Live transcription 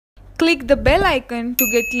Click the bell icon to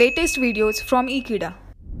get latest videos from Ekeeda.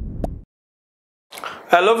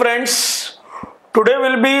 Hello friends, today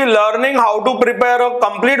we'll be learning how to prepare a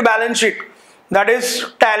complete balance sheet, that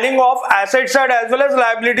is tallying of asset side as well as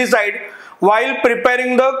liability side while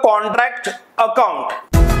preparing the contract account.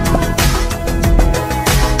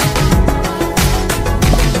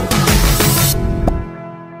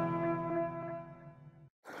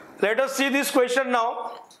 Let us see this question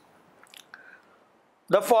now.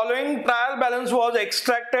 The following trial balance was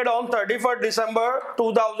extracted on 31st December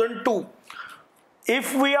 2002.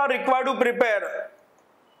 If we are required to prepare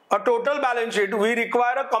a total balance sheet, we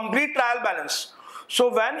require a complete trial balance.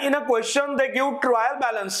 So when in a question they give trial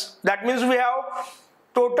balance, that means we have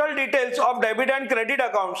total details of debit and credit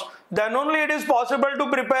accounts, then only it is possible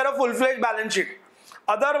to prepare a full-fledged balance sheet.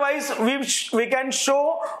 Otherwise, we can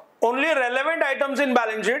show only relevant items in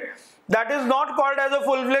balance sheet. That is not called as a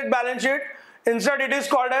full-fledged balance sheet. Instead, it is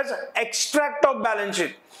called as extract of balance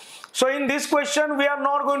sheet. So in this question, we are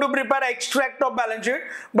not going to prepare extract of balance sheet,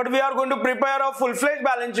 but we are going to prepare a full-fledged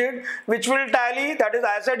balance sheet which will tally, that is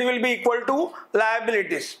asset will be equal to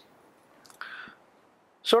liabilities.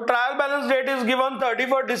 So trial balance date is given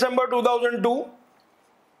 31st December 2002.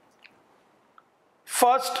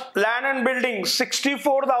 First, land and building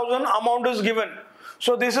 64,000 amount is given.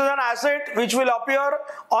 So this is an asset which will appear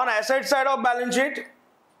on asset side of balance sheet.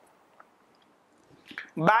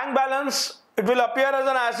 Bank balance, it will appear as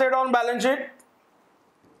an asset on balance sheet.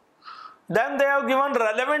 Then they have given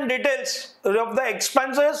relevant details of the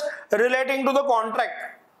expenses relating to the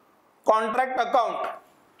contract account.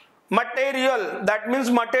 Material, that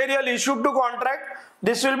means material issued to contract,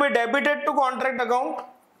 this will be debited to contract account.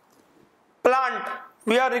 Plant,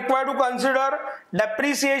 we are required to consider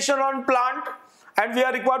depreciation on plant and we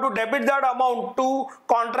are required to debit that amount to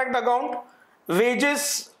contract account.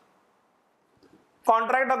 Wages,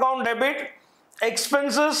 contract account debit.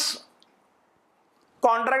 Expenses,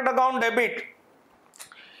 contract account debit.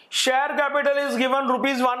 Share capital is given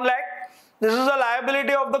rupees 1 lakh. This is a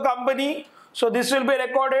liability of the company, so this will be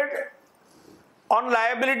recorded on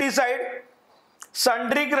liability side.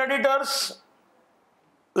 Sundry creditors,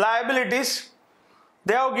 liabilities,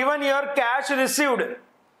 they have given here cash received.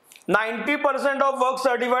 90% of work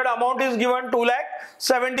certified amount is given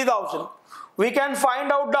 2,70,000. We can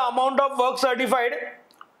find out the amount of work certified.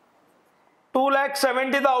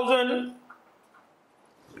 2,70,000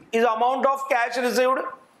 is amount of cash received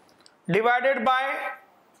divided by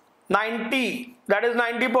 90, that is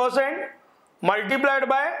 90%, multiplied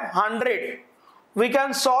by 100. We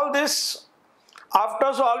can solve this.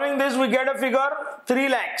 After solving this, we get a figure 3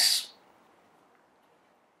 lakhs.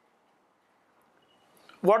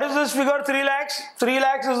 What is this figure 3 lakhs? 3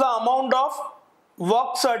 lakhs is the amount of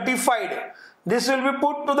work certified. This will be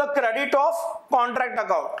put to the credit of contract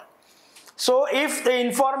account. So if the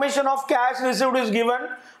information of cash received is given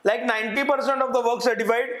like 90% of the work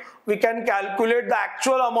certified, we can calculate the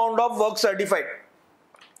actual amount of work certified.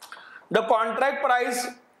 The contract price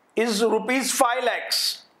is rupees 5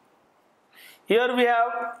 lakhs. Here we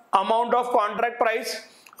have amount of contract price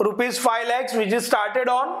rupees 5 lakhs which is started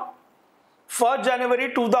on 1st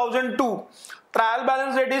January 2002. Trial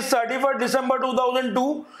balance date is 31st December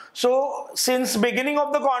 2002. So since beginning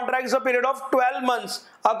of the contract, a period of 12 months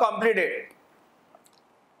are completed.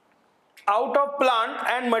 Out of plant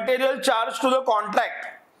and material charged to the contract,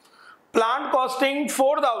 plant costing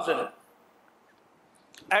 4,000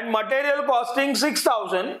 and material costing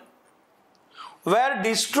 6,000 were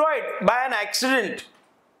destroyed by an accident.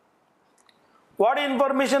 What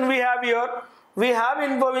information we have here? We have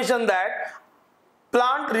information that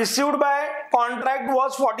plant received by contract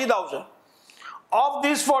was 40,000. Of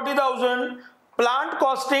this 40,000, plant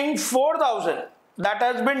costing 4,000 that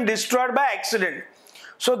has been destroyed by accident.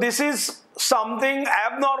 So this is something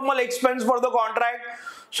abnormal expense for the contract.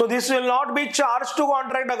 So this will not be charged to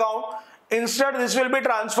contract account. Instead, this will be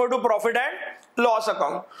transferred to profit and loss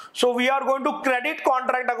account. So we are going to credit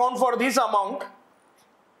contract account for this amount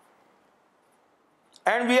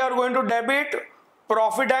and we are going to debit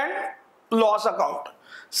profit and loss account.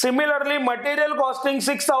 Similarly, material costing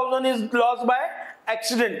 6,000 is lost by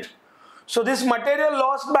accident. So this material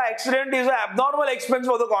lost by accident is an abnormal expense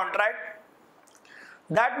for the contract.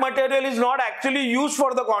 That material is not actually used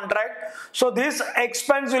for the contract. So this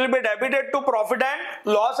expense will be debited to profit and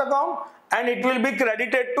loss account and it will be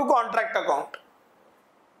credited to contract account.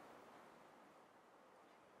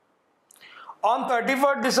 On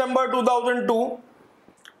 31st December 2002,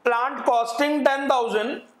 plant costing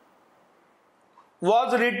 10,000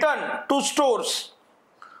 was returned to stores.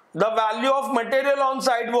 The value of material on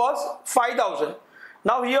site was 5,000.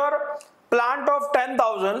 Now here plant of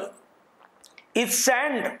 10,000 is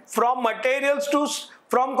sent from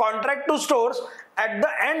from contract to stores at the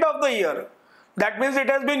end of the year. That means it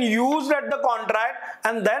has been used at the contract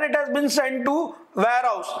and then it has been sent to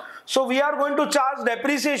warehouse. So we are going to charge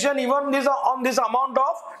depreciation even on this amount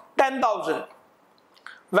of 10,000.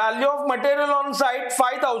 Value of material on site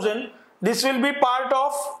 5,000. This will be part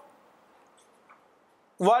of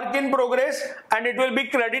work in progress and it will be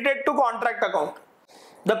credited to contract account.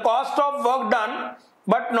 The cost of work done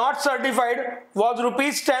but not certified was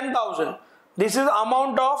rupees 10,000. This is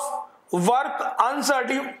amount of work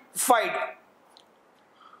uncertified.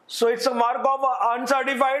 So it's a mark of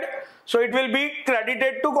uncertified, so it will be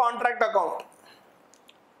credited to contract account.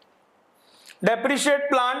 Depreciate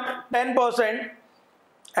plant 10%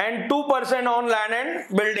 and 2% on land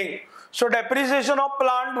and building. So depreciation of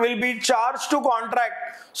plant will be charged to contract.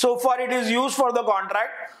 So far it is used for the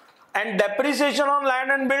contract, and depreciation on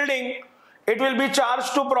land and building, it will be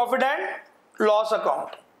charged to profit and loss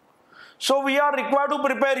account. So we are required to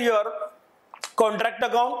prepare here contract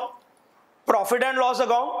account, profit and loss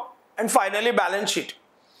account, and finally balance sheet.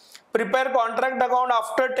 Prepare contract account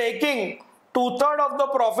after taking 2/3 of the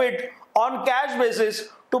profit on cash basis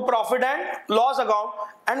to profit and loss account,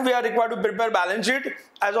 and we are required to prepare balance sheet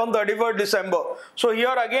as on 31st December. So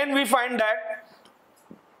here again we find that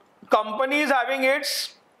company is having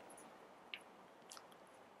its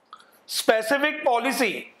specific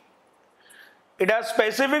policy. It has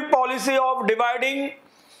specific policy of dividing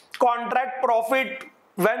contract profit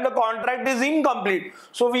when the contract is incomplete.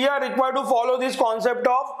 So we are required to follow this concept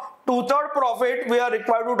of 2/3 profit we are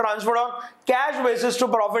required to transfer on cash basis to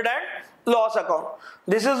profit and loss account.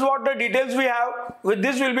 This is what the details we have. With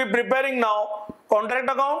this we'll be preparing now contract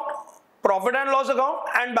account, profit and loss account,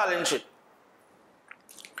 and balance sheet.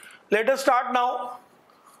 Let us start now.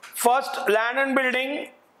 First, land and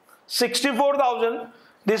building 64,000.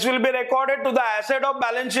 This will be recorded to the asset of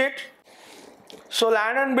balance sheet. So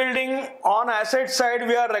land and building on asset side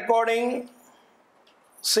we are recording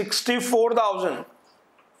 64,000.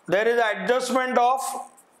 There is adjustment of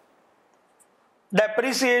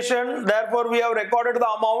depreciation, therefore we have recorded the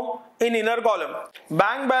amount in inner column.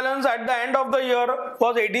 Bank balance at the end of the year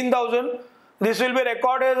was 18,000. This will be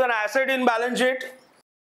recorded as an asset in balance sheet.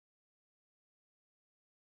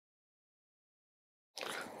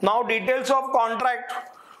 Now details of contract.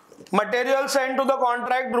 Material sent to the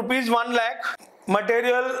contract rupees 1 lakh.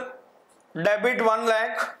 Material debit 1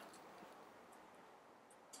 lakh.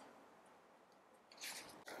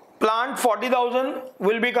 Plant 40,000.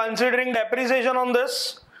 Will be considering depreciation on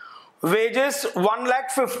this. Wages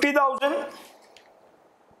 1,50,000.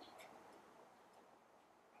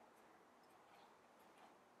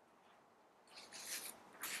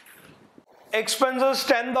 Expenses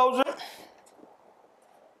 10,000.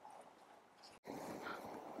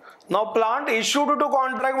 Now plant issued to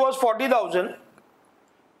contract was 40,000.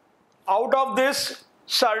 Out of this,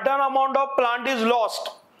 certain amount of plant is lost.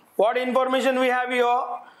 What information we have here?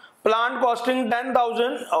 Plant costing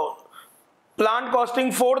 10,000. Plant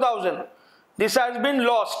costing 4,000. This has been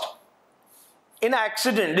lost in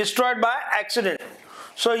accident, destroyed by accident.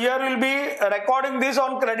 So here we'll be recording this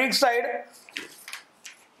on credit side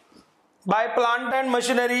by plant and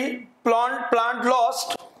machinery. Plant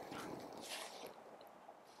lost.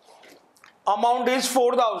 Amount is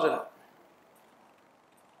 4,000.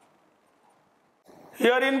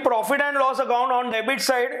 Here in profit and loss account on debit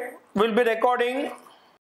side we'll be recording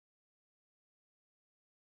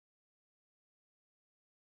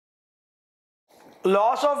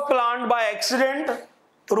loss of plant by accident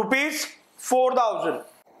rupees 4,000.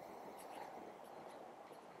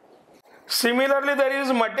 Similarly, there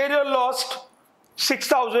is material lost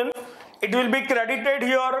 6,000. It will be credited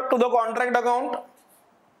here to the contract account.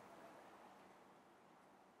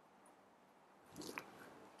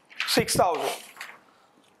 6,000.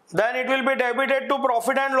 Then it will be debited to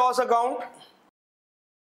profit and loss account.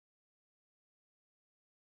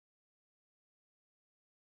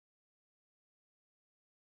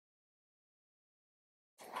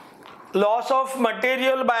 Loss of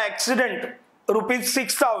material by accident rupees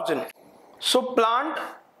 6,000. So plant,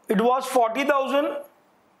 it was 40,000,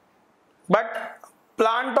 but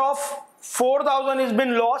plant of 4,000 has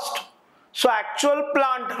been lost. So actual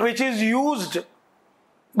plant which is used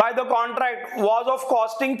by the contract was of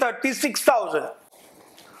costing 36,000.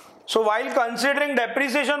 So while considering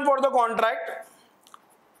depreciation for the contract,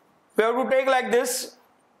 we have to take like this: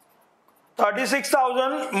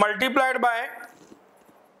 36,000 multiplied by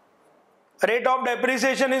rate of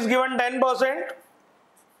depreciation is given 10%.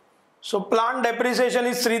 So plant depreciation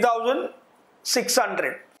is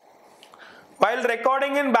 3,600. While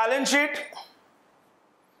recording in balance sheet,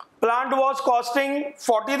 Plant was costing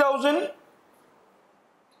 40,000.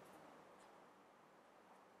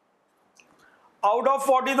 Out of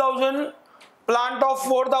 40,000, plant of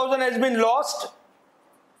 4,000 has been lost.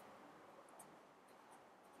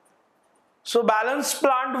 So balance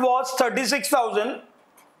plant was 36,000.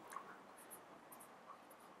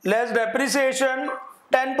 Less depreciation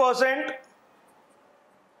 10%.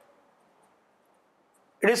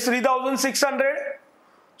 It is 3,600.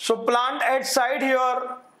 So plant at site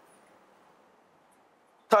here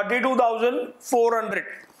 32,400.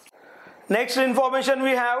 Next information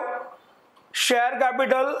we have share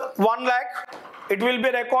capital 1 lakh. It will be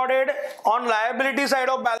recorded on liability side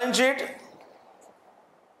of balance sheet.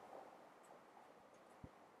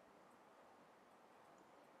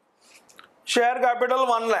 Share capital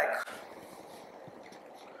 1 lakh.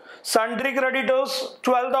 Sundry creditors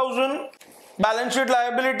 12,000. Balance sheet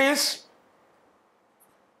liabilities.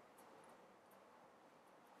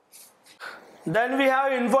 Then we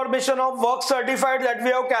have information of work certified that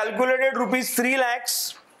we have calculated rupees 3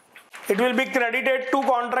 lakhs. It will be credited to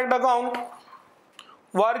contract account.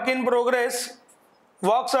 Work in progress.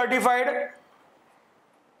 Work certified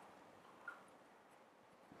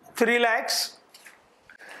 3 lakhs.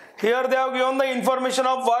 Here they have given the information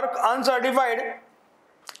of work uncertified.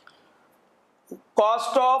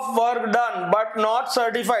 Cost of work done but not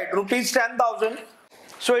certified rupees 10,000.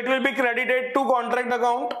 So it will be credited to contract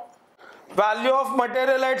account. Value of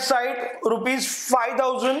material at site rupees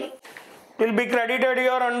 5,000 will be credited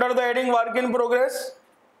here under the heading work in progress.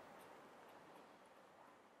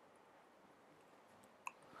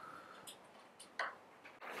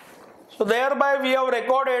 So thereby we have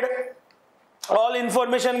recorded all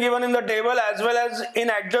information given in the table as well as in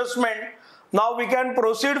adjustment. Now we can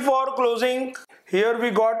proceed for closing. Here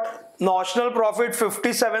we got notional profit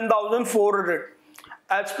 57,400.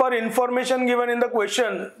 As per information given in the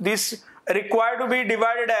question, this required to be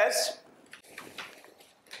divided as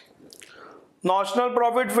notional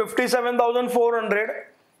profit 57,400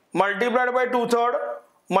 multiplied by 2/3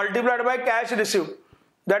 multiplied by cash received.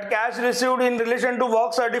 That cash received in relation to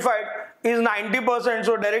work certified is 90%.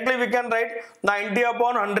 So directly we can write 90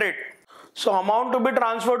 upon 100. So amount to be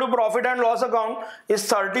transferred to profit and loss account is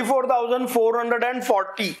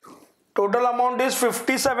 34,440. Total amount is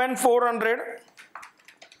 57,400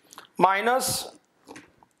 minus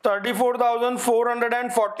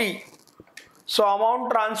 34,440. So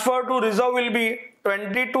amount transferred to reserve will be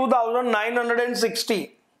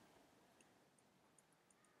 22,960.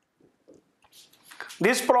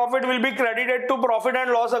 This profit will be credited to profit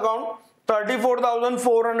and loss account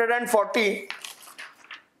 34,440.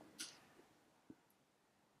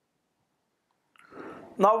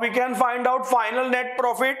 Now we can find out final net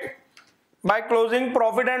profit by closing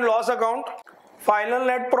profit and loss account. Final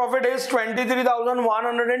net profit is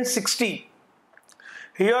 23,160.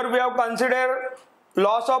 Here we have considered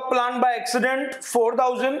loss of plant by accident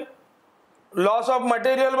 4,000, loss of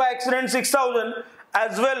material by accident 6,000,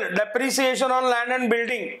 as well depreciation on land and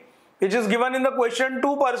building, which is given in the question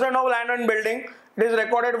 2% of land and building. It is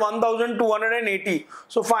recorded 1,280.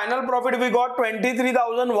 So final profit we got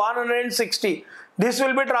 23,160. This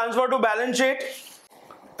will be transferred to balance sheet.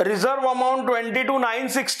 Reserve amount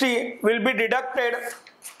 22,960 will be deducted.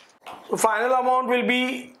 So final amount will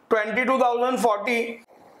be 22,040.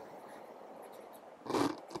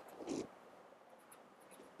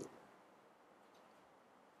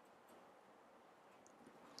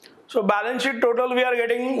 So balance sheet total we are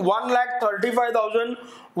getting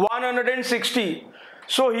 1,35,160.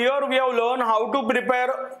 So here we have learned how to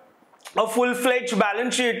prepare a full-fledged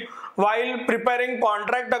balance sheet while preparing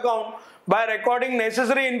contract account by recording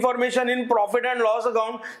necessary information in profit and loss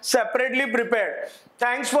account separately prepared.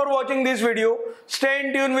 Thanks for watching this video. Stay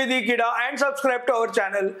in tune with Ekeeda and subscribe to our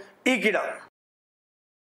channel Ekeeda.